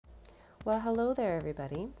Well, hello there,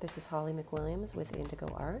 everybody. This is Holly McWilliams with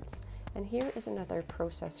Indigo Arts, and here is another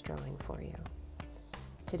process drawing for you.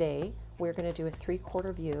 Today, we're going to do a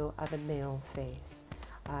 3/4 view of a male face.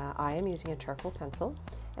 I am using a charcoal pencil,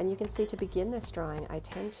 and you can see to begin this drawing, I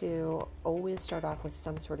tend to always start off with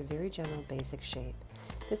some sort of very general basic shape.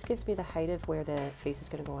 This gives me the height of where the face is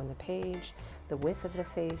going to go on the page, the width of the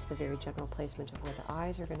face, the very general placement of where the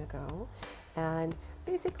eyes are going to go, and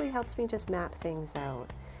basically helps me just map things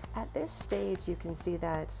out. At this stage, you can see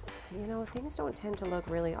that, things don't tend to look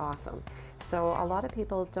really awesome. So a lot of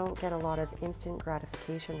people don't get a lot of instant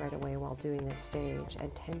gratification right away while doing this stage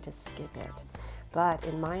and tend to skip it. But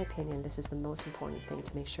in my opinion, this is the most important thing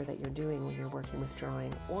to make sure that you're doing when you're working with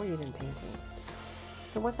drawing or even painting.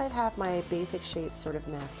 So once I have my basic shapes sort of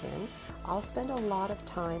mapped in, I'll spend a lot of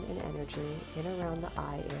time and energy in around the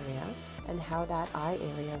eye area and how that eye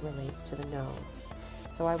area relates to the nose.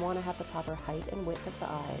 So I want to have the proper height and width of the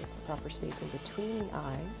eyes, the proper spacing between the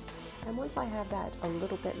eyes, and once I have that a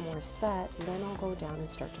little bit more set, then I'll go down and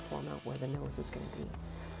start to form out where the nose is going to be.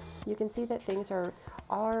 You can see that things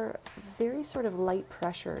are very sort of light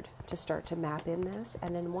pressured to start to map in this,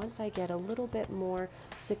 and then once I get a little bit more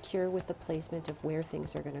secure with the placement of where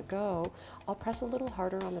things are going to go, I'll press a little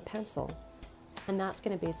harder on the pencil. And that's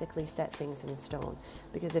going to basically set things in stone,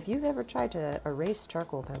 because if you've ever tried to erase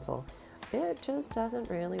charcoal pencil, it just doesn't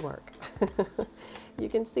really work. You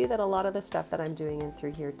can see that a lot of the stuff that I'm doing in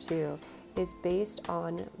through here too is based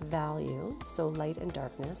on value, so light and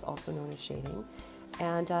darkness, also known as shading,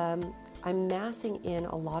 and I'm massing in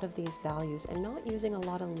a lot of these values and not using a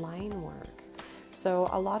lot of line work. So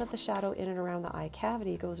a lot of the shadow in and around the eye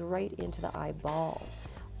cavity goes right into the eyeball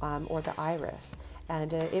or the iris.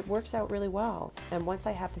 And it works out really well. And once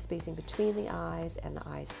I have the spacing between the eyes and the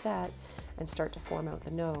eyes set and start to form out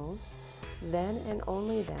the nose, then and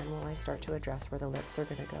only then will I start to address where the lips are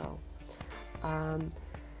going to go.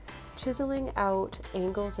 Chiseling out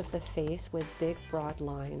angles of the face with big broad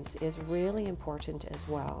lines is really important as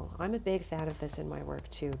well. I'm a big fan of this in my work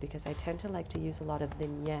too, because I tend to like to use a lot of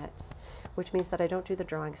vignettes, which means that I don't do the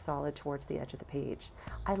drawing solid towards the edge of the page.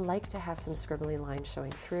 I like to have some scribbly lines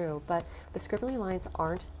showing through, but the scribbly lines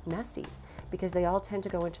aren't messy because they all tend to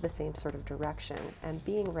go into the same sort of direction. And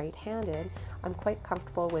being right-handed, I'm quite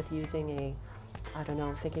comfortable with using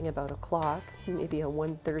thinking about a clock, maybe a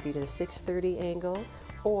 1:30 to 6:30 angle,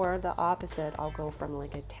 or the opposite, I'll go from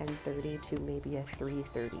like a 10:30 to maybe a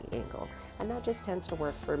 3:30 angle. And that just tends to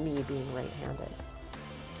work for me being right-handed.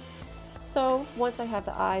 So once I have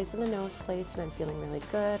the eyes and the nose placed and I'm feeling really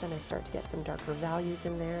good and I start to get some darker values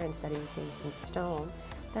in there and setting things in stone,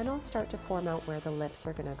 then I'll start to form out where the lips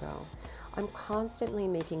are going to go. I'm constantly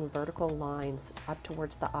making vertical lines up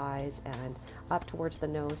towards the eyes and up towards the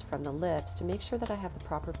nose from the lips to make sure that I have the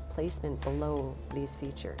proper placement below these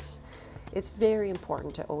features. It's very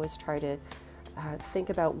important to always try to think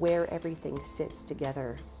about where everything sits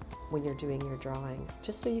together when you're doing your drawings,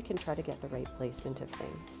 just so you can try to get the right placement of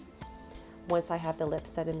things. Once I have the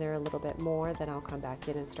lips set in there a little bit more, then I'll come back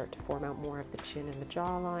in and start to form out more of the chin and the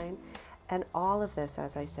jawline. And all of this,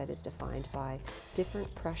 as I said, is defined by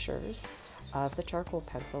different pressures of the charcoal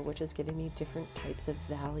pencil, which is giving me different types of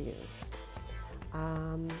values.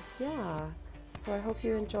 So I hope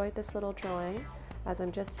you enjoyed this little drawing. As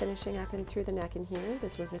I'm just finishing up and through the neck in here,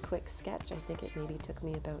 this was a quick sketch. I think it maybe took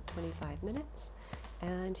me about 25 minutes.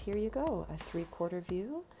 And here you go, a 3/4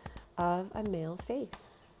 view of a male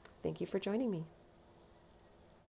face. Thank you for joining me.